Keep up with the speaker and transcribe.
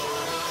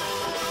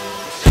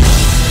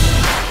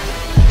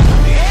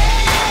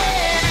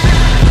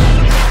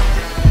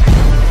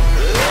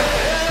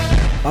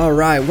All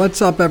right,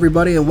 what's up,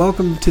 everybody, and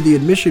welcome to the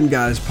Admission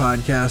Guys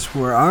podcast,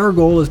 where our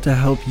goal is to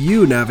help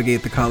you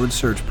navigate the college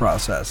search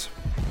process.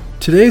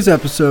 Today's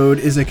episode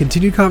is a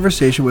continued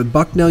conversation with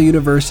Bucknell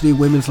University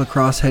women's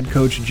lacrosse head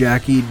coach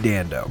Jackie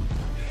Dando.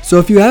 So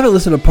if you haven't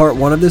listened to part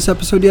one of this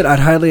episode yet, I'd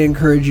highly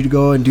encourage you to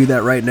go and do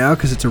that right now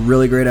because it's a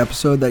really great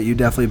episode that you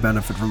definitely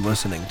benefit from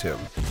listening to.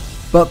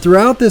 But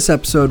throughout this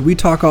episode, we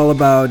talk all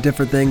about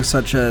different things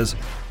such as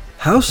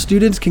how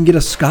students can get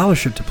a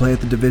scholarship to play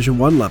at the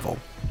Division I level,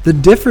 the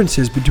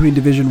differences between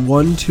Division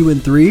I, II,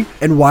 and III,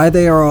 and why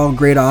they are all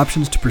great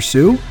options to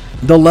pursue,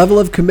 the level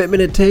of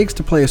commitment it takes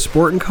to play a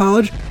sport in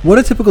college, what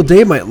a typical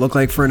day might look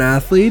like for an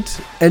athlete,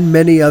 and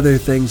many other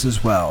things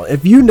as well.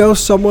 If you know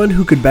someone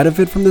who could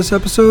benefit from this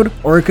episode,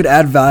 or it could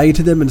add value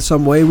to them in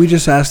some way, we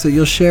just ask that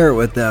you'll share it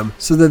with them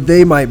so that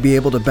they might be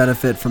able to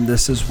benefit from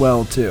this as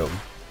well too.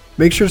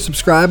 Make sure to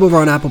subscribe over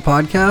on Apple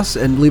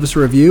Podcasts and leave us a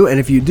review, and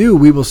if you do,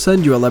 we will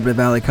send you a Lebanon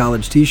Valley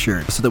College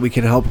t-shirt so that we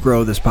can help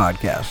grow this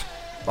podcast.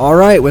 All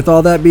right, with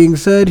all that being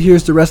said,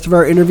 here's the rest of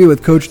our interview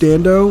with Coach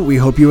Dando. We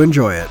hope you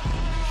enjoy it.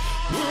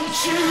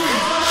 Won't you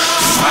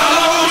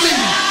follow me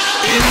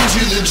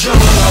into the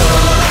jungle?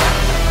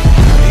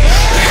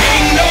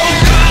 Ain't no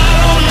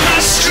God on my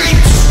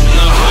streets, in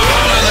the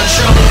heart of the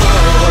jungle.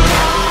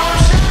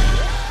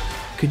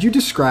 Could you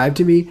describe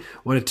to me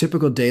what a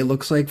typical day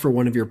looks like for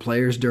one of your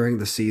players during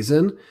the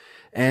season?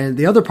 And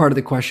the other part of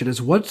the question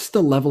is, what's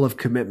the level of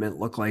commitment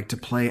look like to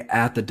play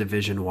at the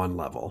Division I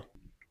level?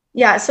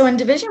 Yeah, so in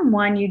Division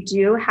I, you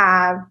do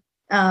have,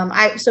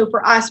 so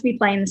for us, we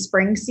play in the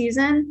spring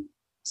season.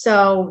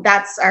 So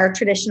that's our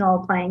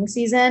traditional playing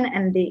season.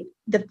 And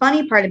the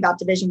funny part about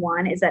Division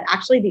I is that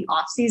actually the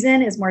off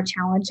season is more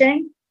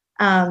challenging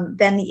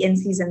than the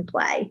in-season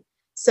play.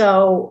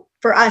 So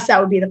for us,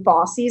 that would be the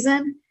fall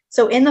season.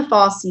 So in the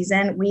fall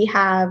season, we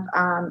have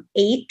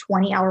 8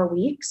 20-hour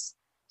weeks.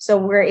 So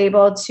we're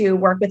able to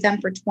work with them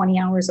for 20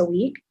 hours a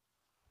week.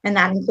 And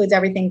that includes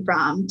everything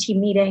from team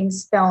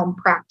meetings, film,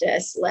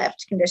 practice,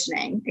 lift,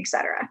 conditioning,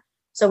 etc.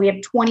 So we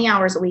have 20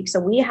 hours a week.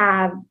 So we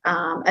have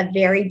a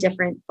very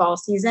different fall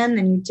season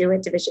than you do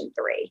at Division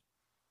III.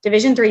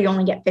 Division III, you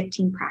only get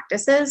 15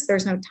 practices.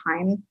 There's no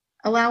time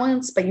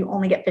allowance, but you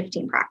only get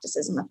 15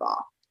 practices in the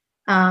fall.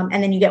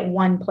 And then you get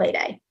 1 play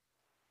day.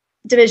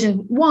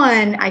 Division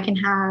I can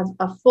have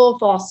a full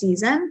fall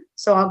season.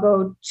 So I'll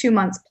go 2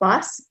 months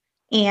plus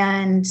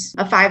and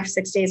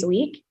 5-6 days a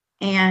week.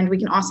 And we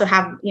can also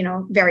have,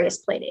 various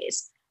play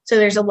days. So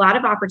there's a lot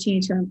of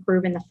opportunity to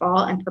improve in the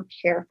fall and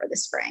prepare for the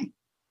spring.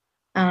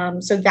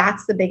 So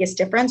that's the biggest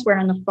difference, where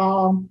in the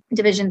fall,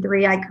 Division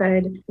III, I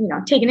could,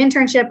 take an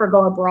internship or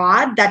go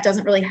abroad. That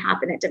doesn't really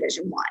happen at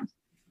Division I.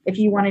 If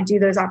you want to do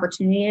those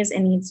opportunities,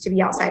 it needs to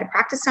be outside of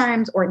practice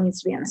times or it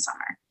needs to be in the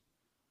summer.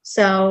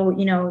 So,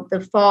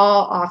 the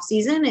fall off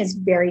season is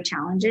very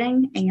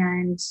challenging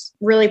and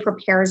really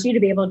prepares you to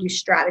be able to do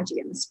strategy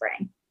in the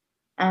spring.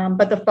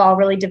 But the fall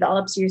really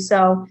develops you.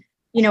 So,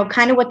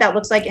 kind of what that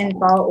looks like in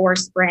fall or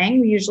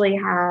spring. We usually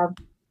have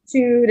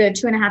 2 to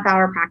 2.5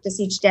 hour practice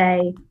each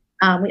day.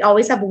 We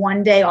always have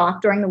 1 day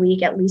off during the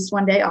week, at least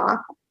 1 day off.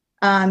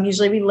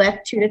 Usually we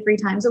lift 2 to 3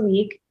 times a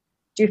week,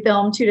 do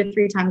film 2 to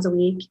 3 times a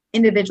week,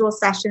 individual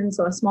sessions,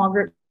 so a small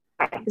group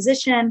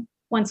position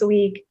once a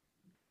week.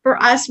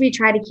 For us, we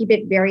try to keep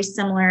it very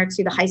similar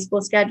to the high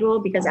school schedule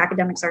because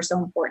academics are so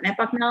important at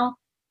Bucknell.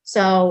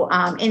 So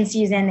in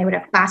season, they would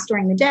have class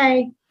during the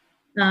day.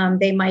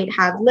 They might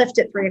have lift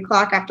at 3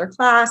 o'clock after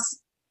class,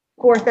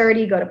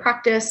 4:30 go to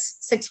practice,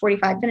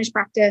 6:45 finish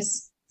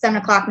practice, 7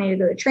 o'clock maybe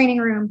go to training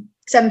room,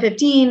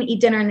 7:15 eat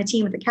dinner in the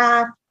team with the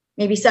calf,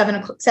 maybe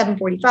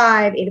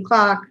 7:45, 8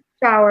 o'clock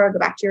shower, go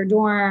back to your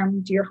dorm,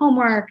 do your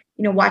homework,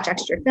 watch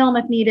extra film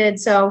if needed.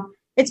 So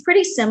it's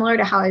pretty similar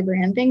to how I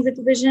ran things at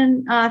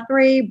Division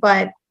III,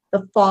 but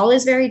the fall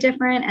is very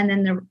different. And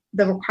then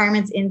the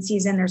requirements in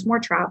season, there's more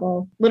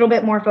travel, a little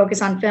bit more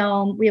focus on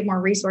film. We have more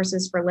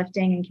resources for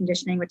lifting and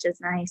conditioning, which is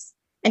nice.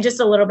 And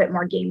just a little bit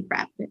more game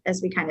prep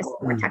as we kind of see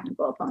more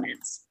technical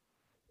opponents.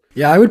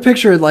 Yeah, I would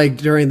picture it like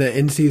during the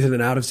in-season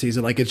and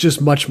out-of-season, like it's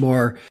just much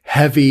more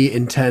heavy,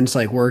 intense,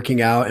 like working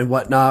out and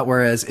whatnot,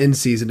 whereas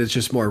in-season it's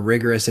just more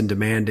rigorous and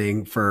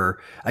demanding for,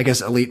 I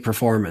guess, elite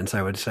performance,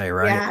 I would say,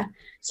 right? Yeah.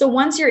 So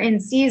once you're in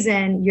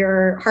season,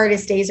 your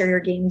hardest days are your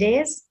game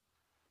days.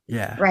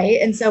 Yeah. Right.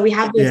 And so we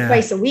have those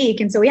twice a week.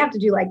 And so we have to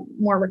do like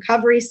more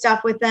recovery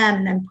stuff with them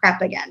and then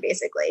prep again,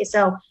 basically.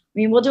 So,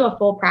 we'll do a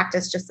full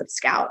practice just of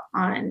scout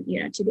on,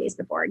 2 days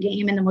before a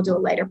game. And then we'll do a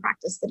lighter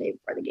practice the day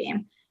before the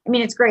game.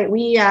 It's great.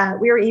 We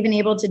were even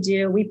able to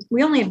do,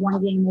 we only have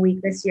 1 game a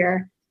week this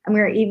year. And we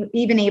were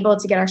even able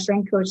to get our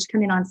strength coach to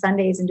come in on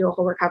Sundays and do a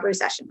whole recovery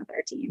session with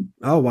our team.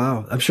 Oh,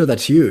 wow. I'm sure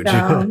that's huge.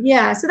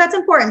 So that's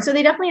important. So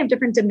they definitely have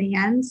different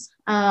demands,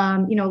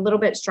 a little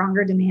bit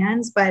stronger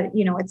demands, but,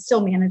 it's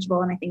still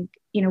manageable. And I think,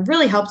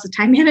 really helps with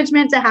time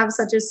management to have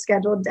such a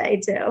scheduled day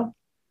too.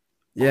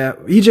 Yeah.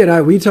 EJ and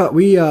I, we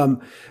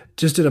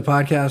just did a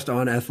podcast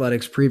on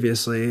athletics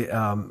previously.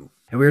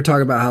 And we were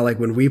talking about how, like,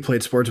 when we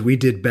played sports, we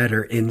did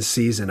better in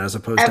season as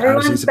opposed to out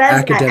of season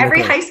academically.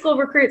 Every high school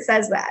recruit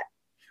says that.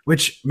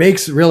 which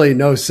makes really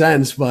no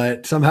sense,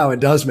 but somehow it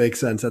does make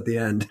sense at the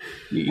end.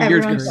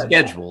 You're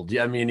scheduled.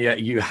 I mean,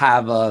 you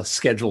have a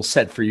schedule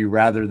set for you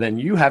rather than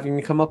you having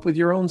to come up with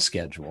your own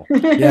schedule.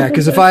 Yeah,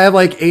 because if I have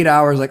like 8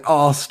 hours, like, oh,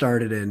 I'll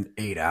start it in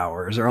 8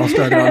 hours, or I'll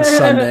start it on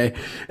Sunday,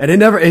 and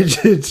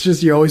it's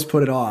just you always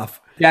put it off.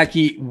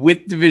 Jackie,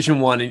 with Division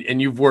One, and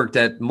you've worked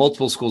at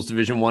multiple schools,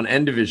 Division One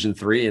and Division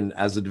Three, and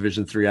as a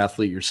Division Three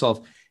athlete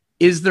yourself,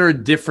 is there a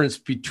difference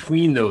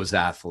between those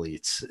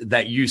athletes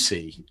that you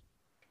see?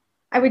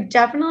 I would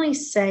definitely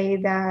say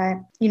that,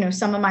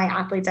 some of my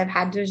athletes I've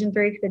had Division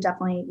Three could have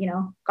definitely,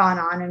 gone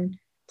on and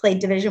played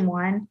Division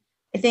One.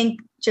 I think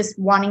just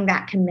wanting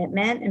that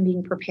commitment and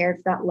being prepared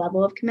for that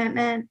level of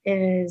commitment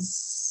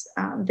is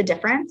the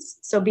difference.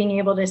 So being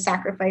able to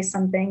sacrifice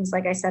some things,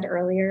 like I said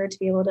earlier, to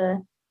be able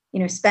to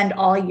spend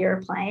all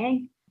year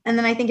playing. And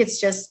then I think it's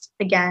just,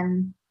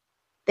 again,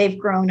 they've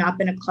grown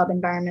up in a club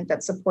environment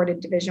that supported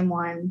Division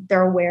One.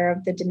 They're aware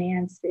of the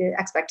demands, the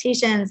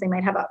expectations. They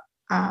might have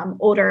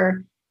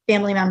older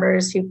family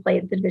members who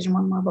played the Division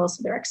One level,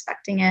 so they're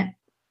expecting it.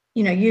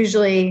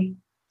 Usually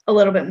a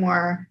little bit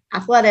more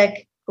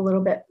athletic, a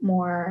little bit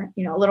more,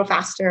 a little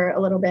faster,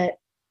 a little bit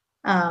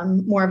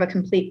more of a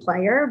complete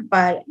player.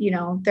 But,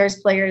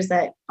 there's players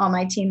that on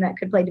my team that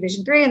could play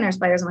Division Three, and there's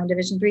players on my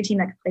Division Three team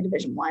that could play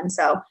Division One.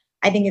 So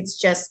I think it's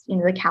just,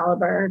 the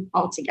caliber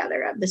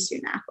altogether of the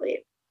student athlete.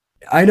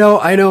 I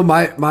know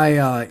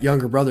my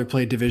younger brother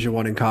played Division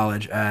One in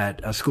college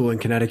at a school in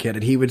Connecticut,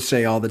 and he would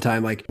say all the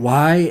time, like,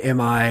 why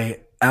am I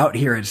out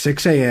here at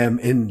 6 a.m.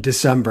 in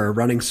December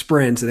running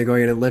sprints and then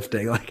going in and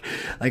lifting? Like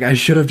I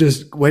should have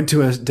just went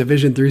to a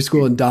Division Three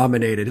school and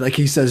dominated. Like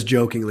he says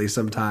jokingly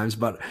sometimes,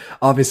 but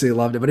obviously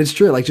loved it. But it's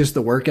true, like just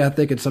the work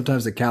ethic and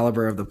sometimes the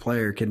caliber of the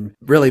player can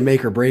really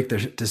make or break the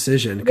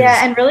decision.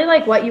 Yeah, and really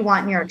like what you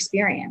want in your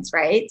experience,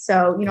 right?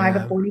 So, I have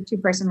a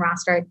 42-person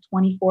roster, I had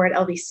 24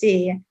 at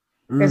LVC.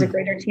 There's a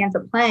greater chance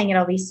of playing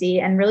at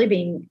LVC and really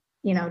being,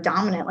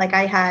 dominant. Like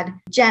I had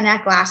Jen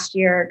Eck last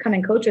year come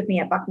and coach with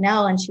me at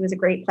Bucknell, and she was a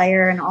great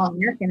player and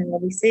All-American in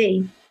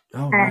LVC.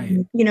 Oh,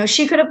 and, right.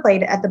 She could have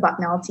played at the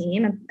Bucknell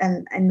team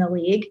and in the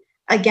league.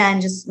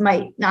 Again, just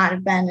might not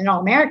have been an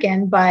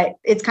All-American, but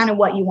it's kind of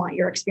what you want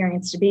your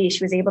experience to be.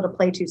 She was able to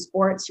play 2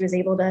 sports. She was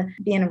able to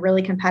be in a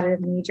really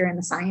competitive major in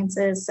the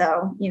sciences.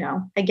 So,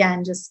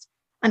 again, just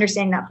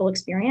understanding that full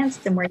experience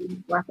and where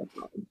you left at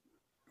college.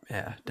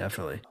 Yeah,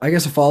 definitely. I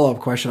guess a follow-up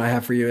question I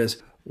have for you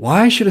is,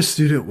 why should a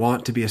student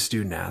want to be a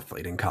student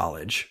athlete in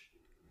college?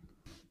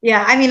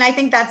 Yeah, I mean, I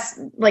think that's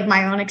like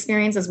my own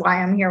experience is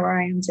why I'm here where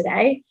I am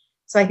today.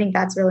 So I think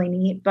that's really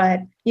neat.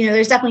 But,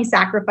 there's definitely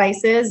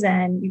sacrifices,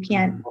 and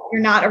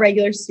you're not a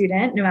regular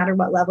student, no matter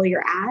what level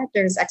you're at.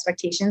 There's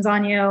expectations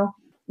on you.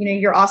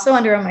 You're also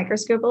under a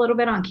microscope a little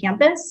bit on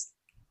campus.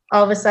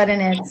 All of a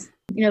sudden it's,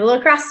 the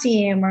lacrosse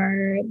team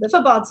or the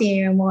football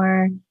team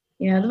or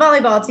the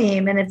volleyball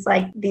team. And it's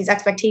like these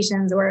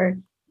expectations or,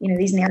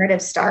 these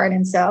narratives start.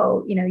 And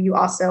so, you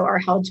also are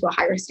held to a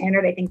higher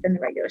standard, I think, than the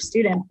regular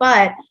student.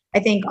 But I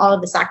think all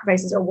of the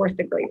sacrifices are worth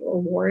the great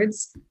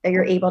rewards that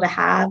you're able to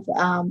have.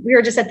 We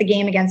were just at the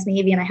game against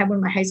Navy, and I had one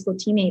of my high school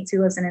teammates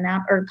who lives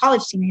in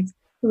college teammates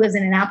who lives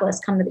in Annapolis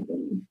come to the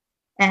game.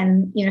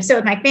 And, sit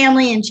with my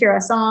family and cheer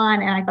us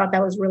on. And I thought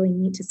that was really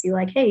neat to see,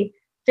 like, hey,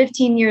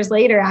 15 years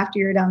later, after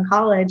you're done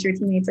college, your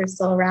teammates are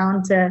still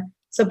around to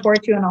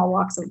support you in all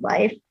walks of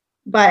life.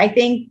 But I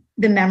think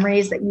the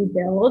memories that you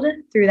build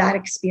through that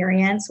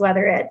experience,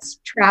 whether it's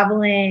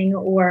traveling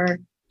or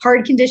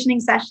hard conditioning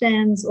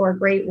sessions or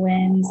great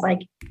wins, like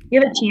you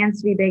have a chance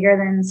to be bigger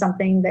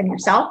than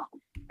yourself.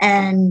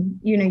 And,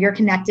 you're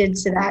connected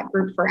to that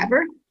group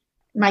forever.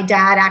 My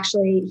dad,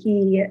 actually,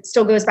 he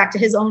still goes back to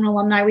his own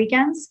alumni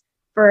weekends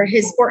for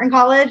his sport in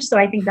college. So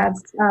I think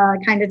that's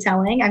kind of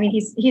telling. I mean,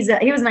 he was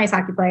a nice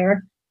hockey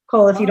player.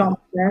 Cole, if you don't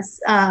know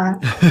this.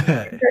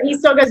 He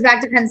still goes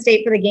back to Penn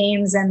State for the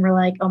games, and we're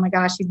like, oh my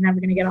gosh, he's never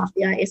going to get off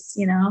the ice,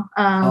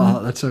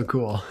 Oh, that's so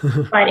cool.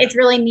 But it's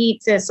really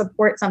neat to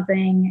support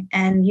something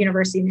and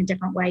university in a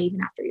different way,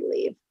 even after you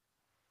leave.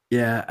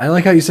 Yeah, I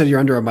like how you said you're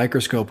under a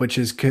microscope, which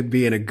could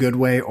be in a good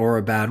way or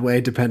a bad way,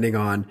 depending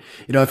on,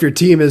 if your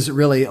team is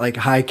really like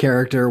high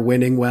character,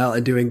 winning well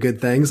and doing good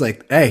things,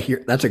 like, hey,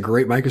 that's a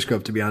great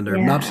microscope to be under.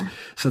 Yeah.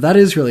 So that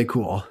is really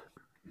cool.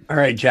 All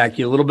right,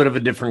 Jackie, a little bit of a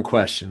different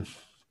question.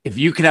 If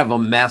you could have a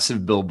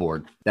massive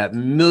billboard that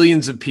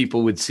millions of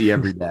people would see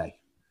every day,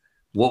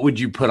 what would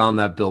you put on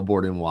that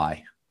billboard and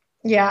why?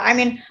 Yeah, I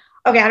mean,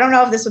 okay, I don't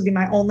know if this would be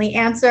my only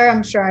answer.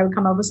 I'm sure I would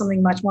come up with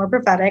something much more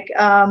prophetic.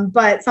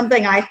 But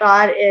something I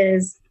thought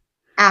is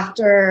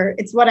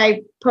it's what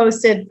I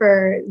posted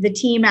for the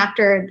team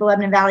after the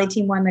Lebanon Valley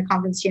team won the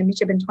conference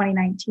championship in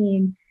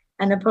 2019.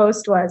 And the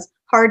post was,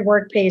 hard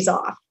work pays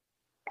off.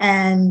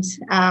 And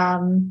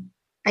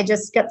I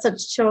just got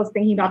such chills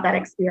thinking about that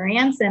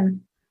experience.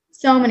 And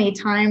so many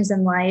times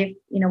in life,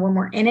 when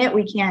we're in it,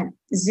 we can't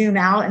zoom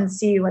out and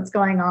see what's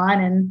going on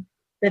and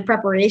the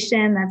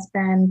preparation that's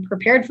been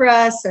prepared for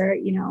us, or,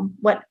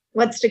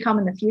 what's to come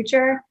in the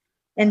future.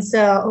 And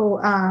so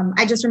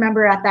I just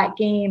remember at that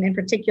game in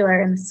particular,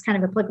 and this is kind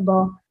of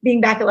applicable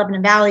being back at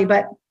Lebanon Valley,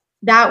 but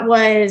that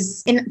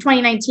was in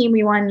 2019,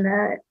 we won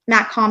the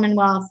MAC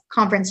Commonwealth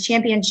Conference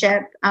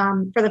Championship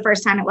for the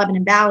first time at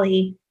Lebanon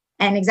Valley.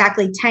 And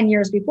exactly 10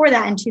 years before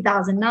that, in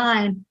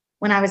 2009,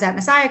 when I was at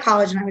Messiah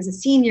College and I was a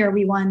senior,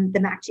 we won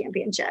the MAC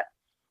Championship.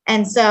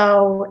 And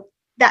so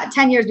that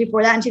 10 years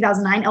before that, in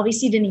 2009,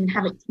 LVC didn't even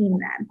have a team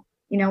then.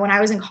 You know, when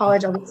I was in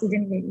college, LVC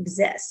didn't even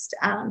exist.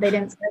 They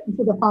didn't start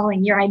until the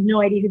following year. I had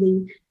no idea who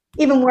they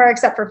even were,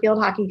 except for field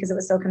hockey, because it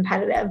was so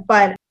competitive.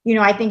 But, you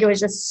know, I think it was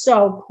just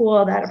so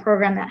cool that a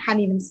program that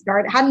hadn't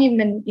even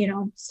been, you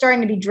know, starting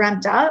to be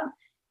dreamt up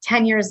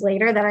 10 years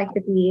later, that I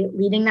could be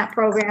leading that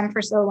program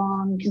for so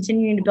long,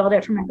 continuing to build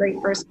it from a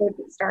great first coach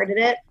that started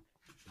it.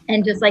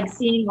 And just like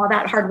seeing all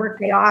that hard work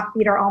pay off,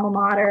 feed our alma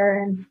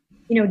mater, and,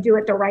 you know, do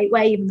it the right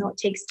way, even though it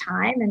takes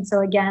time. And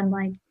so again,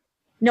 like,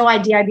 no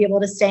idea I'd be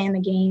able to stay in the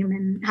game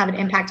and have it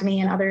impact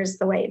me and others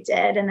the way it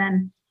did. And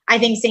then I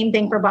think same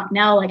thing for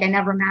Bucknell. Like, I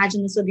never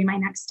imagined this would be my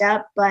next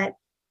step, but,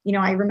 you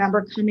know, I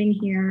remember coming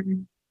here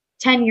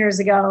 10 years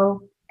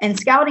ago and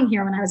scouting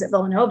here when I was at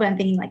Villanova and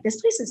thinking like,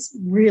 this place is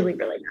really,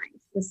 really nice.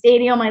 The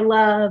stadium I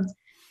loved,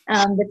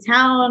 the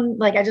town,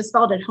 like I just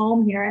felt at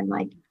home here. And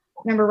like,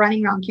 I remember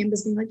running around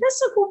campus being like, this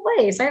is a cool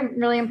place. I'm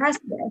really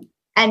impressed with it.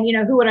 And, you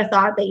know, who would have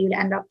thought that you'd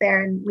end up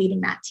there and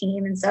leading that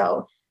team? And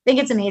so I think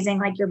it's amazing.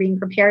 Like, you're being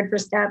prepared for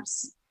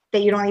steps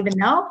that you don't even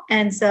know.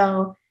 And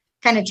so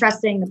kind of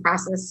trusting the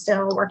process,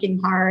 still working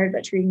hard,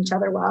 but treating each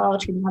other well,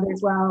 treating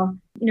others well,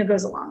 you know,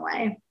 goes a long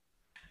way.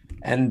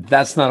 And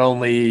that's not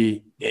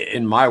only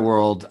in my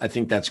world. I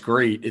think that's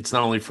great. It's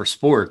not only for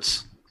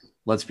sports.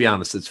 Let's be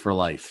honest. It's for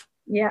life.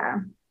 Yeah.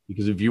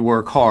 Because if you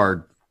work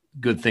hard,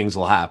 good things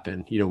will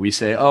happen. You know, we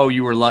say, oh,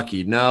 you were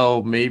lucky.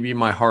 No, maybe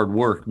my hard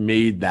work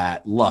made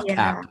that luck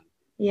happen.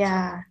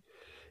 Yeah.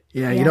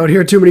 Yeah, you don't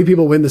hear too many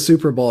people win the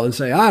Super Bowl and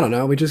say, I don't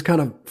know, we just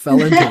kind of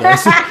fell into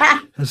this.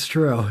 That's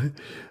true.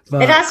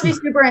 But it has to be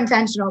super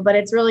intentional, but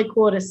it's really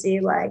cool to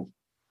see, like,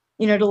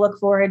 you know, to look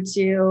forward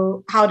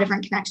to how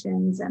different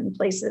connections and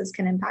places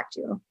can impact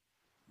you.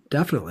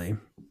 Definitely.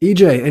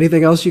 EJ,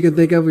 anything else you can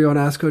think of you want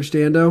to ask Coach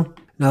Dando?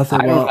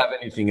 Nothing. I don't have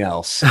anything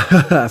else.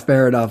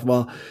 Fair enough.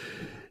 Well,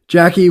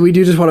 Jackie, we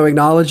do just want to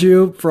acknowledge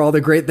you for all the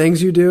great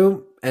things you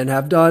do and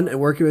have done, and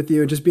working with you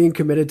and just being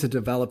committed to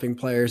developing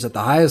players at the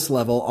highest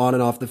level on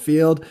and off the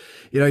field.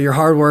 You know, your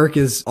hard work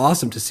is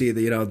awesome to see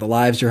the, you know, the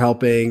lives you're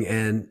helping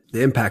and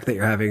the impact that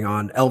you're having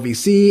on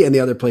LVC and the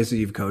other places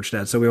you've coached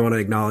at. So we want to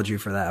acknowledge you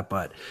for that.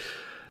 But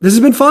this has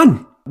been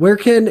fun. Where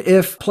can,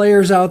 if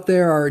players out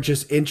there are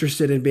just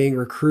interested in being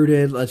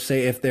recruited, let's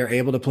say if they're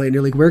able to play in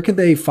your league, where can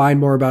they find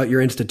more about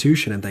your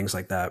institution and things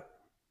like that?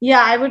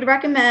 Yeah, I would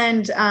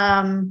recommend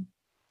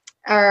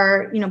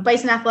our, you know,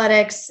 Bison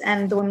Athletics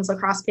and the women's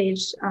lacrosse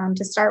page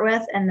to start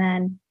with. And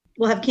then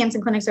we'll have camps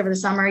and clinics over the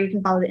summer. You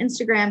can follow the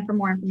Instagram for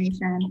more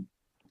information.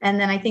 And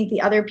then I think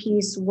the other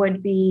piece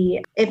would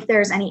be, if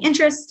there's any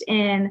interest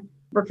in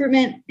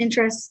recruitment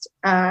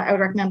I would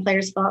recommend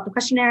players fill out the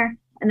questionnaire,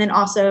 and then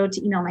also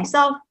to email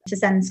myself to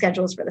send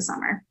schedules for the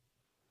summer.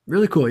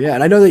 Really cool. Yeah.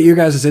 And I know that you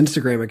guys'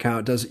 Instagram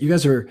account you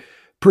guys are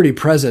pretty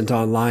present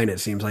online. It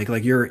seems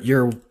like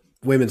your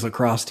women's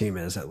lacrosse team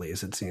is, at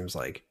least it seems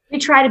like. We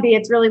try to be.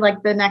 It's really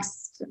like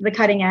the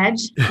cutting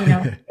edge. You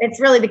know, it's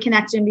really the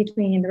connection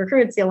between the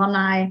recruits, the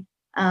alumni,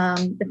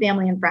 the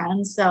family and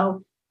friends.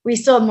 So we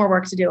still have more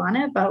work to do on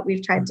it, but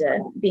we've tried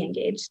to be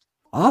engaged.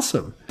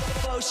 Awesome.